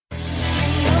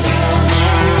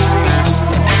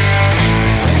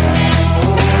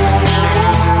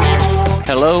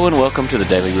welcome to the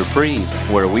Daily Reprieve,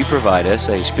 where we provide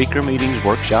essay speaker meetings,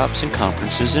 workshops, and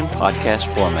conferences in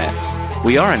podcast format.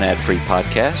 We are an ad-free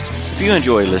podcast. If you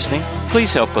enjoy listening,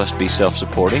 please help us be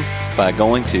self-supporting by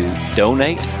going to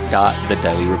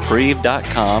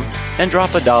donate.thedailyreprieve.com and drop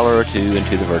 $1 or $2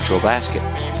 into the virtual basket.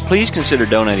 Please consider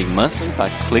donating monthly by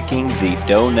clicking the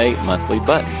Donate Monthly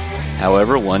button.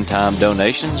 However, one-time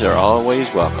donations are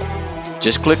always welcome.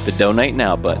 Just click the Donate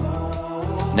Now button.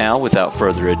 Now, without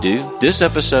further ado, this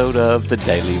episode of the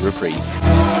Daily Reprieve.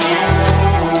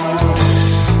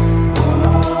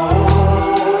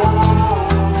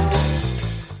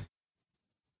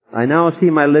 I now see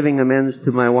my living amends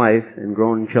to my wife and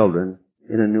grown children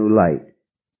in a new light.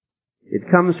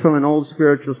 It comes from an old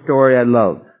spiritual story I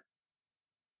love.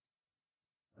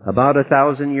 About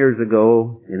 1,000 years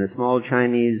ago, in a small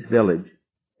Chinese village,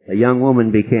 a young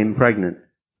woman became pregnant.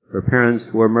 Her parents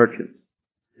were merchants.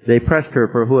 They pressed her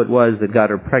for who it was that got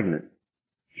her pregnant.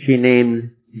 She named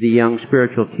the young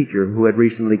spiritual teacher who had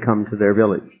recently come to their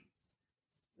village.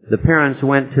 The parents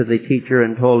went to the teacher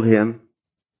and told him,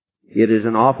 "It is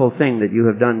an awful thing that you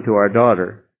have done to our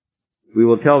daughter. We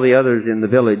will tell the others in the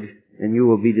village, and you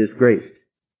will be disgraced."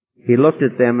 He looked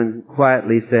at them and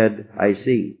quietly said, "I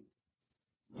see."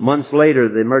 Months later,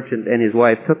 the merchant and his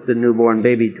wife took the newborn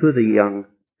baby to the young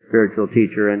spiritual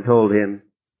teacher and told him,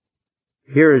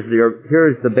 Here is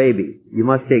the baby. You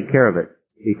must take care of it."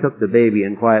 He took the baby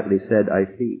and quietly said, "I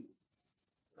see."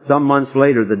 Some months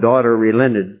later, the daughter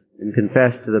relented and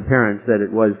confessed to the parents that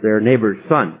it was their neighbor's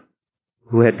son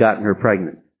who had gotten her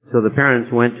pregnant. So the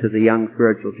parents went to the young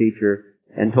spiritual teacher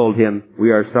and told him,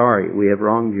 "We are sorry. We have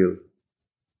wronged you.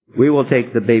 We will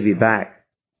take the baby back."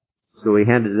 So he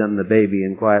handed them the baby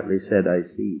and quietly said, "I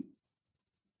see."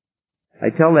 I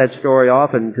tell that story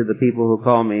often to the people who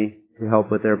call me to help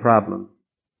with their problems.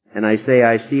 And I say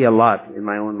I see a lot in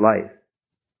my own life.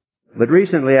 But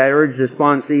recently I urged the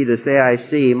sponsee to say I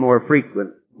see more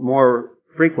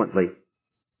frequently.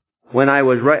 When I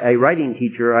was a writing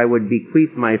teacher, I would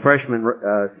bequeath my freshman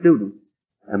students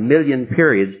 1,000,000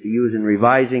 periods to use in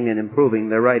revising and improving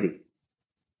their writing.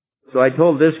 So I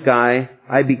told this guy,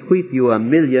 "I bequeath you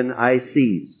 1,000,000 I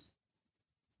sees.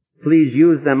 Please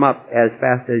use them up as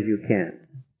fast as you can."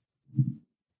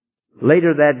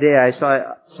 Later that day, I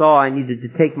saw I needed to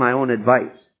take my own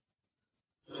advice.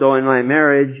 So in my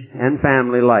marriage and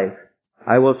family life,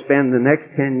 I will spend the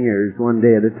next 10 years, one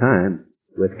day at a time,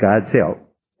 with God's help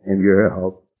and your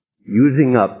help,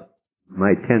 using up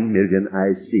my 10,000,000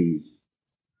 I sees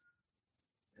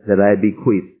that I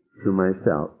bequeath to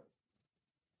myself.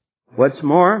 What's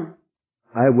more,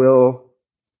 I will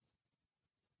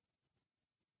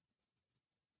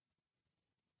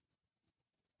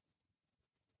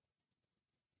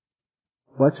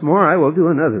do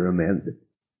another amend.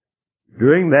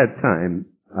 During that time,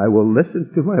 I will listen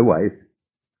to my wife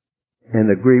and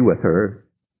agree with her.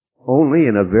 Only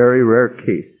in a very rare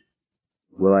case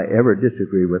will I ever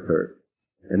disagree with her.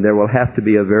 And there will have to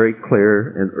be a very clear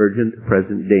and urgent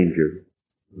present danger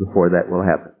before that will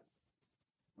happen.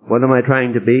 What am I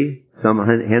trying to be? Some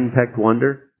henpecked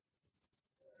wonder?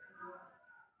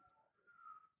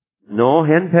 No,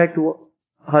 henpecked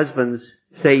husbands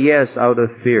say yes out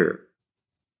of fear.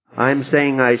 I'm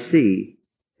saying I see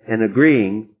and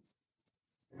agreeing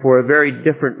for a very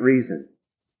different reason.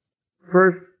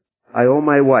 First, I owe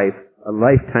my wife a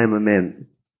lifetime amends.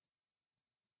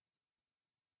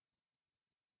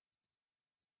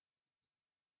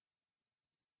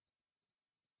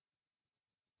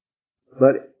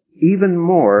 But even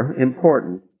more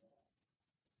important,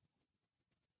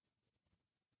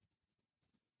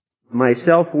 my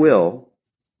self-will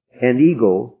and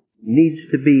ego needs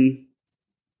to be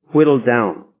whittled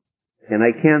down. And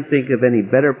I can't think of any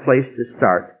better place to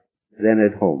start than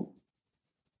at home.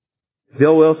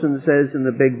 Bill Wilson says in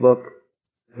the Big Book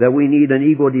that we need an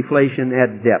ego deflation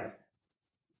at depth.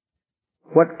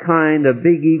 What kind of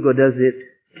big ego does it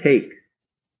take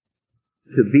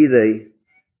to be the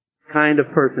kind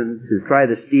of person to try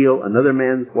to steal another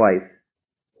man's wife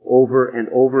over and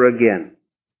over again?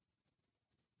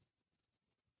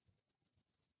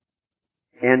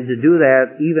 And to do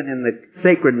that even in the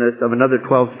sacredness of another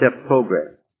 12-step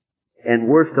program. And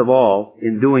worst of all,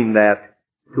 in doing that,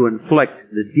 to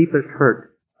inflict the deepest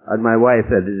hurt on my wife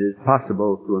that it is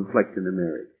possible to inflict in a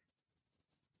marriage.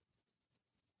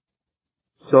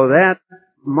 So that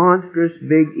monstrous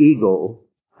big ego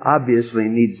obviously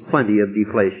needs plenty of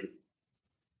deflation.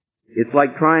 It's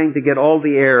like trying to get all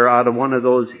the air out of one of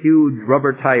those huge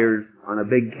rubber tires on a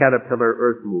big Caterpillar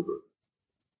earth mover.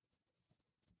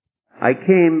 I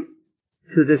came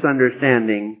to this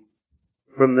understanding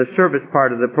from the service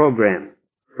part of the program.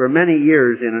 For many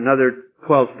years in another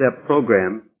 12-step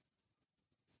program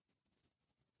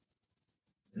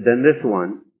than this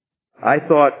one. I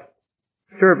thought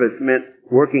service meant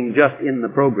working just in the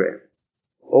program.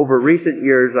 Over recent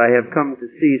years, I have come to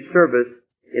see service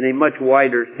in a much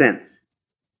wider sense.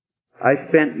 I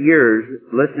spent years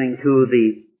listening to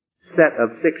the set of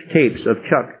 6 tapes of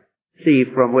Chuck C.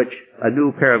 from which a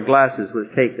new pair of glasses was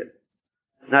taken.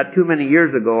 Not too many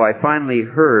years ago, I finally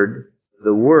heard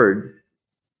the words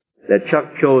that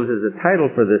Chuck chose as a title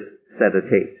for this set of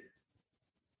tapes.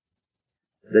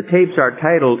 The tapes are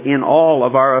titled "In All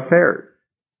of Our Affairs."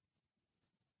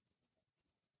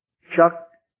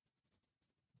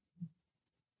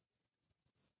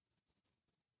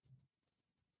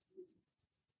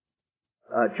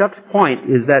 Chuck's point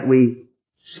is that we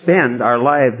spend our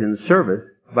lives in service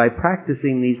by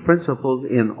practicing these principles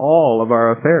in all of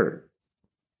our affairs.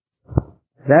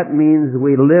 That means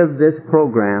we live this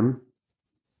program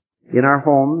in our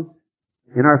homes,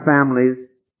 in our families,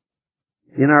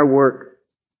 in our work,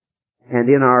 and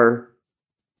in our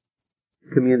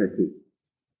community.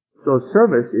 So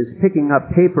service is picking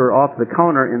up paper off the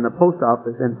counter in the post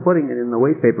office and putting it in the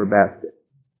wastepaper basket.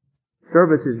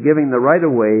 Service is giving the right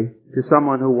of way to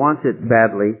someone who wants it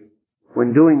badly,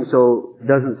 when doing so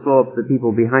doesn't slow up the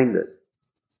people behind us.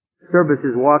 Service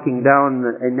is walking down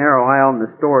a narrow aisle in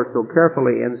the store so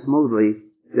carefully and smoothly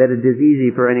that it is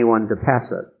easy for anyone to pass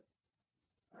us.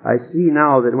 I see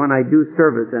now that when I do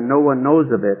service and no one knows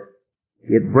of it,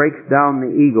 it breaks down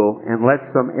the ego and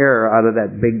lets some air out of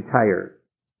that big tire.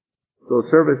 So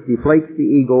service deflates the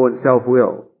ego and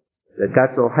self-will that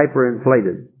got so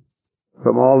hyperinflated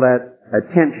from all that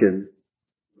attention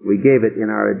we gave it in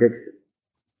our addiction.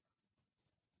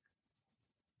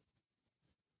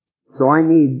 So I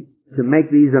need to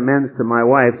make these amends to my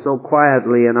wife so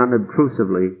quietly and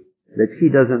unobtrusively that she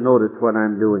doesn't notice what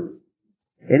I'm doing.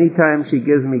 Anytime she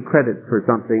gives me credit for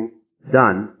something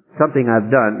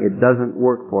I've done, it doesn't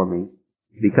work for me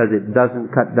because it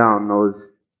doesn't cut down those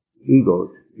egos,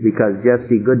 because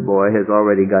Jesse Goodboy has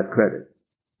already got credit.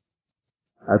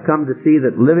 I've come to see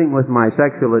that living with my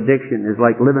sexual addiction is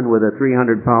like living with a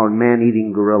 300-pound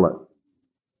man-eating gorilla.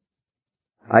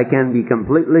 I can be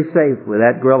completely safe with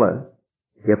that gorilla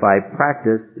if I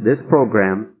practice this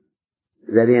program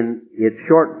that in its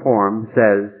short form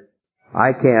says,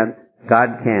 I can't,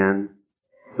 God can,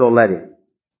 so let Him.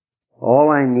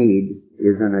 All I need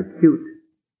is an acute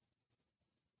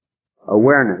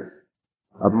awareness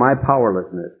of my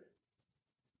powerlessness.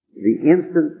 The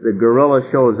instant the gorilla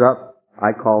shows up,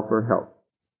 I call for help.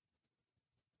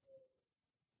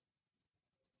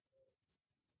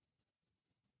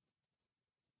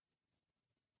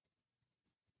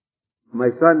 My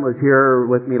son was here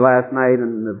with me last night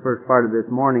and the first part of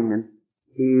this morning, and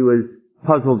he was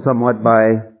puzzled somewhat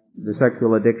by the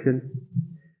sexual addiction.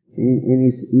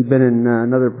 He'd been in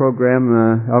another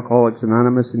program, Alcoholics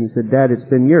Anonymous, and he said, "Dad, it's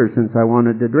been years since I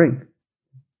wanted to drink."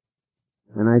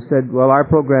 And I said, "Well, our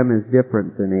program is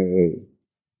different than AA."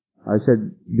 I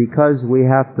said, because we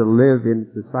have to live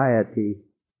in society,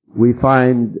 we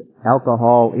find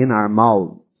alcohol in our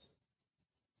mouths,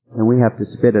 and we have to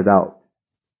spit it out.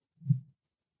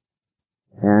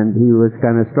 And he was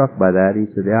kind of struck by that. He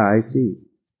said, "Yeah, I see.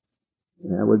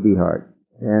 That would be hard."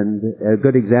 And a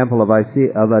good example of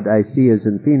it I see is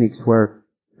in Phoenix, where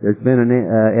there's been an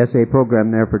SA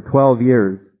program there for 12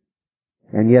 years,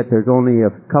 and yet there's only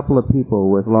a couple of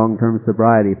people with long-term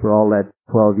sobriety for all that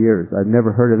 12 years. I've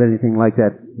never heard of anything like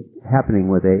that happening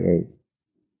with AA.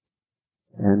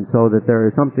 And so that there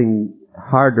is something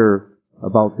harder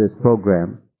about this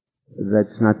program.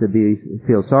 That's not to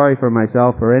feel sorry for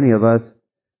myself or any of us.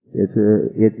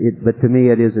 But to me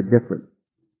it is a difference.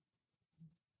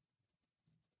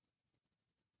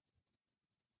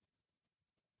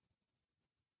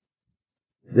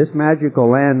 This magical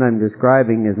land I'm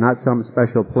describing is not some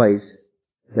special place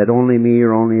that only me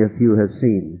or only a few have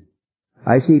seen.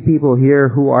 I see people here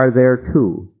who are there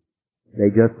too. They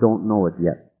just don't know it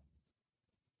yet.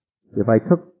 If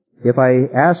I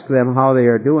ask them how they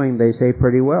are doing, they say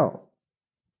pretty well.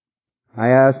 I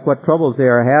ask what troubles they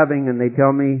are having, and they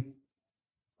tell me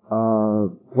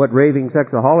what raving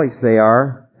sexaholics they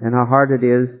are and how hard it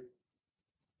is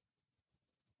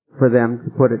for them to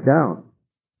put it down.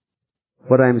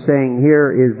 What I'm saying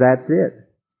here is that's it.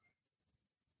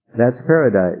 That's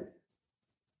paradise.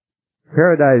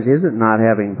 Paradise isn't not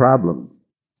having problems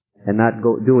and not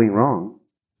doing wrong.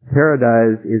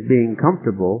 Paradise is being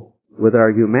comfortable with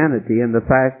our humanity and the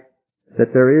fact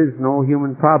that there is no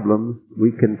human problem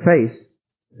we can face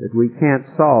that we can't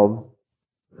solve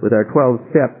with our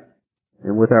 12 steps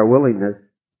and with our willingness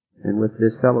and with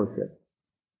this fellowship.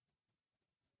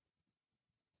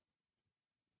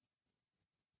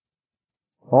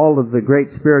 all of the great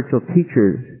spiritual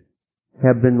teachers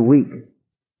have been weak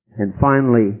and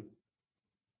finally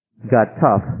got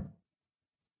tough,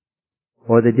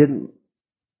 or they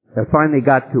finally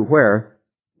got to where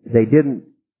they didn't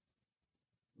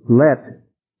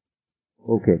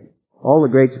all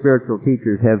the great spiritual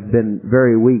teachers have been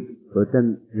very weak, but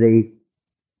then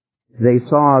they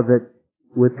saw that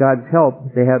with God's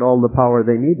help, they had all the power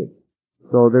they needed.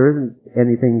 So there isn't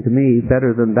anything to me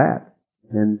better than that.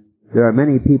 And there are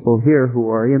many people here who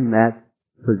are in that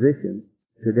position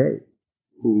today,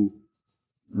 who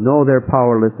know they're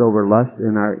powerless over lust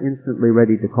and are instantly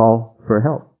ready to call for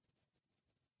help.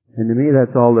 And to me,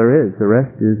 that's all there is. The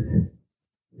rest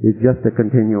is just a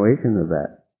continuation of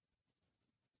that.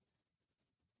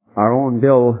 Our own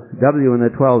Bill W. in the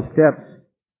 12 Steps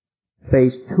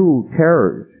faced two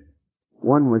terrors.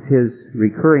 One was his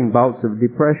recurring bouts of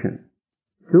depression.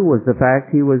 Two was the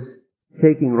fact he was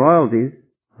taking royalties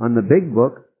on the big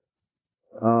book,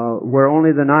 where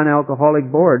only the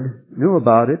non-alcoholic board knew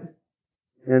about it.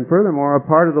 And furthermore, a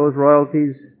part of those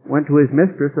royalties went to his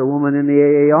mistress, a woman in the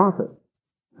AA office.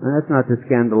 And that's not to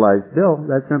scandalize Bill.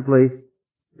 That's simply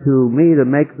to me to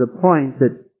make the point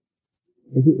that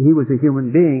he was a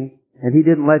human being, and he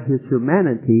didn't let his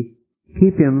humanity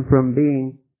keep him from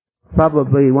being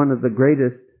probably one of the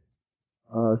greatest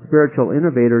spiritual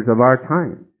innovators of our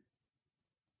time.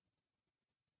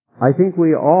 I think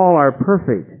we all are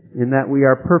perfect in that we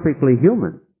are perfectly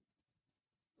human.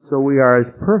 So we are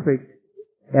as perfect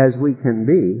as we can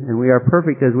be, and we are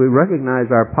perfect as we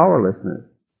recognize our powerlessness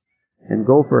and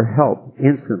go for help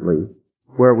instantly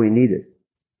where we need it.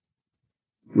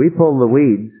 We pull the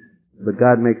weeds, but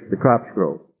God makes the crops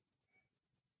grow.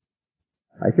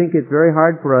 I think it's very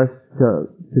hard for us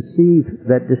to see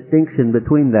that distinction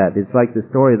between that. It's like the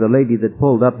story of the lady that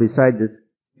pulled up beside this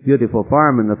beautiful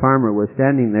farm, and the farmer was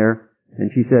standing there,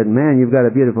 and she said, "Man, you've got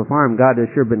a beautiful farm. God has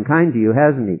sure been kind to you,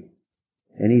 hasn't he?"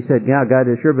 And he said, "Yeah, God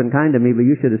has sure been kind to me, but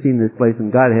you should have seen this place,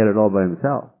 and God had it all by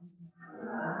himself."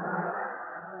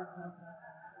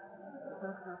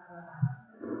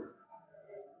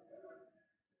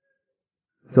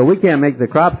 So we can't make the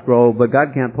crops grow, but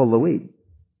God can't pull the weeds.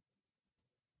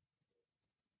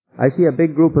 I see a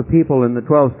big group of people in the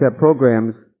 12-step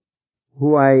programs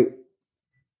who I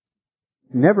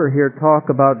never hear talk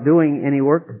about doing any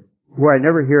work, where I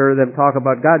never hear them talk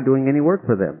about God doing any work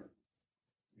for them.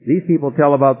 These people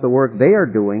tell about the work they are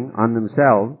doing on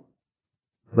themselves,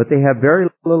 but they have very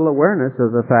little awareness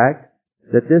of the fact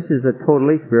that this is a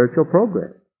totally spiritual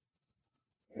program.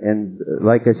 And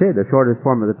like I say, the shortest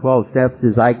form of the 12 steps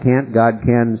is I can't, God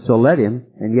can, so let him.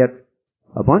 And yet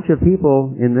a bunch of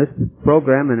people in this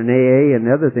program and in AA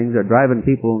and other things are driving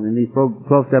people in these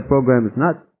 12-step programs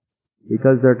nuts,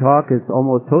 because their talk is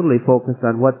almost totally focused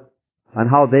on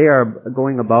how they are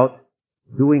going about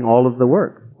doing all of the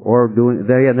work, or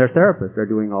they and their therapists are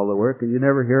doing all the work, and you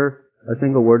never hear a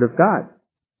single word of God.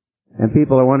 And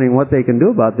people are wondering what they can do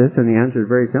about this, and the answer is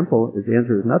very simple. The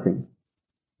answer is nothing.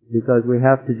 Because we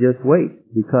have to just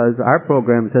wait, because our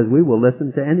program says we will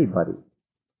listen to anybody.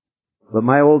 But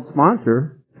my old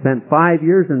sponsor spent 5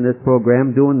 years in this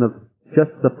program doing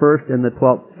just the first and the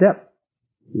 12th step.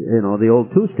 You know, the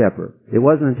old two-stepper. It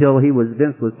wasn't until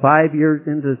Vince was 5 years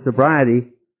into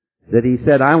sobriety that he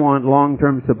said, "I want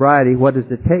long-term sobriety. What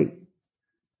does it take?"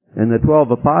 And the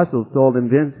 12 apostles told him,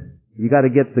 "Vince, you got to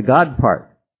get the God part."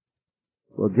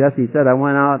 Well, Jesse said, "I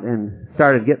went out and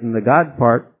started getting the God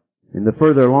part, and the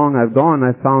further along I've gone,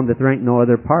 I've found that there ain't no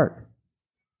other part."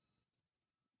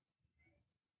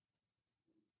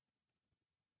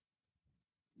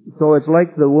 So it's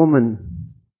like the woman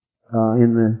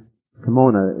in the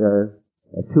kimono.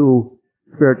 Two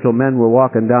spiritual men were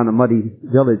walking down a muddy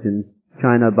village in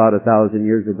China about 1,000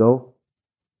 years ago.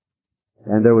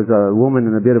 And there was a woman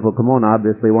in a beautiful kimono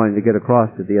obviously wanting to get across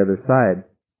to the other side.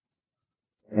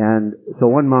 And so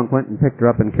one monk went and picked her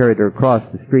up and carried her across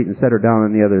the street and set her down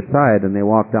on the other side, and they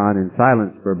walked on in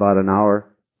silence for about an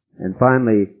hour. And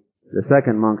finally, the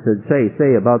second monk said,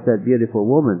 say about that beautiful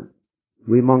woman.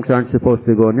 We monks aren't supposed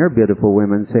to go near beautiful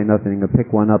women, say nothing, to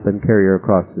pick one up and carry her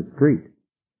across the street.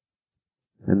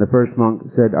 And the first monk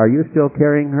said, "Are you still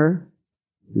carrying her?"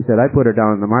 He said, "I put her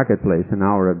down in the marketplace an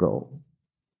hour ago."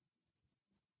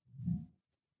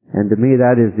 And to me,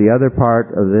 that is the other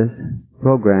part of this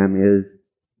program, is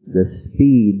the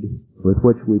speed with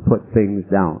which we put things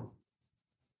down.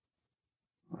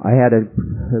 I had a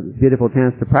beautiful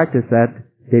chance to practice that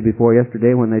day before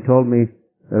yesterday when they told me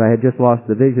that I had just lost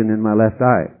the vision in my left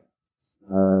eye.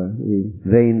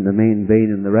 The main vein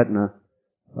in the retina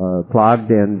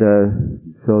clogged, and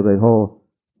so the whole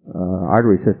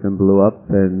artery system blew up,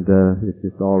 and it's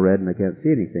just all red and I can't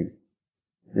see anything.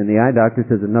 And the eye doctor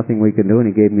says there's nothing we can do, and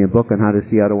he gave me a book on how to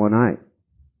see out of one eye.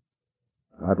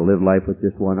 How to live life with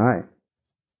just one eye.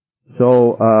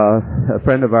 So, a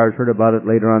friend of ours heard about it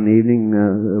later on in the evening,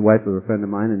 the wife of a friend of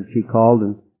mine, and she called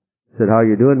and said, "How are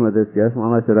you doing with this, Jess?"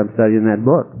 Well, I said, "I'm studying that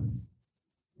book."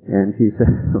 And she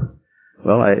said,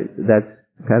 "Well, that's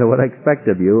kind of what I expect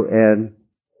of you." And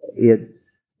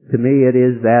to me, it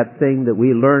is that thing that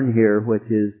we learn here, which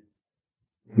is,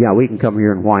 yeah, we can come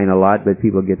here and whine a lot, but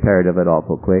people get tired of it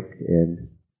awful quick. And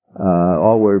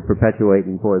all we're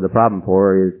perpetuating for the problem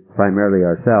for is primarily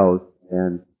ourselves.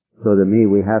 And so to me,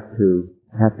 we have to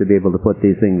be able to put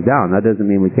these things down. That doesn't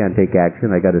mean we can't take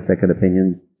action. I got a second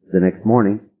opinion the next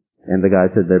morning, and the guy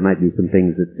said there might be some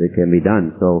things that can be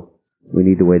done. So we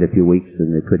need to wait a few weeks,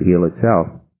 and it could heal itself.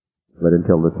 But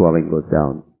until the swelling goes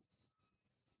down.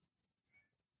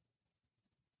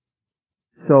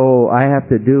 So I have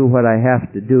to do what I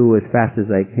have to do as fast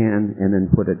as I can and then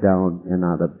put it down and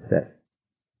not upset.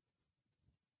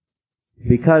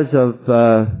 Because of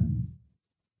the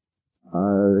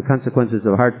consequences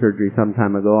of heart surgery some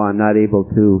time ago, I'm not able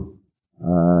to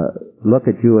look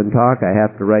at you and talk. I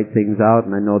have to write things out,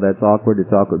 and I know that's awkward.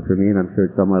 It's awkward for me, and I'm sure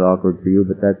it's somewhat awkward for you,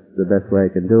 but that's the best way I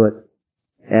can do it.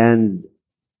 And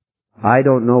I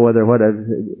don't know whether what I've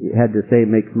had to say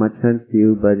makes much sense to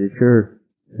you, but it sure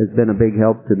has been a big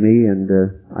help to me, and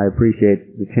I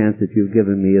appreciate the chance that you've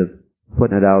given me of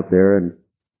putting it out there. And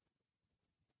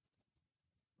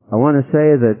I want to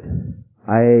say that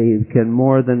I can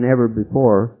more than ever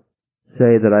before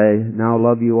say that I now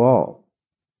love you all,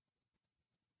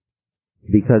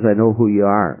 because I know who you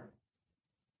are,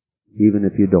 even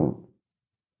if you don't.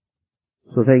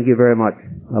 So thank you very much.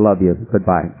 I love you.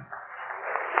 Goodbye.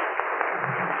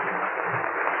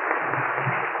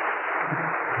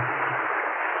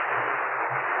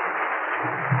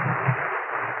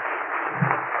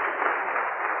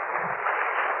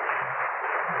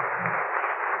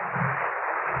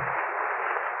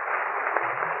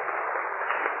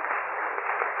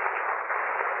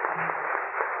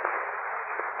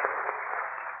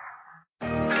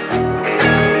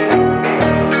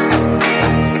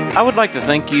 I would like to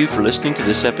thank you for listening to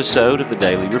this episode of the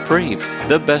Daily Reprieve,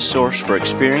 the best source for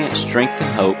experience, strength,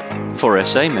 and hope for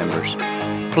SA members.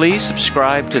 Please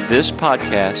subscribe to this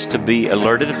podcast to be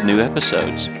alerted of new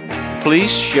episodes.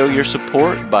 Please show your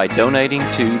support by donating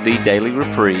to the Daily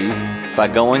Reprieve by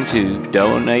going to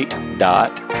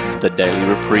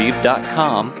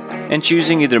donate.thedailyreprieve.com and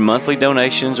choosing either monthly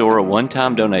donations or a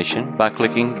one-time donation by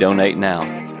clicking Donate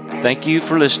Now. Thank you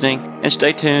for listening, and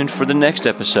stay tuned for the next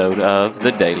episode of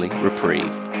The Daily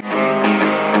Reprieve.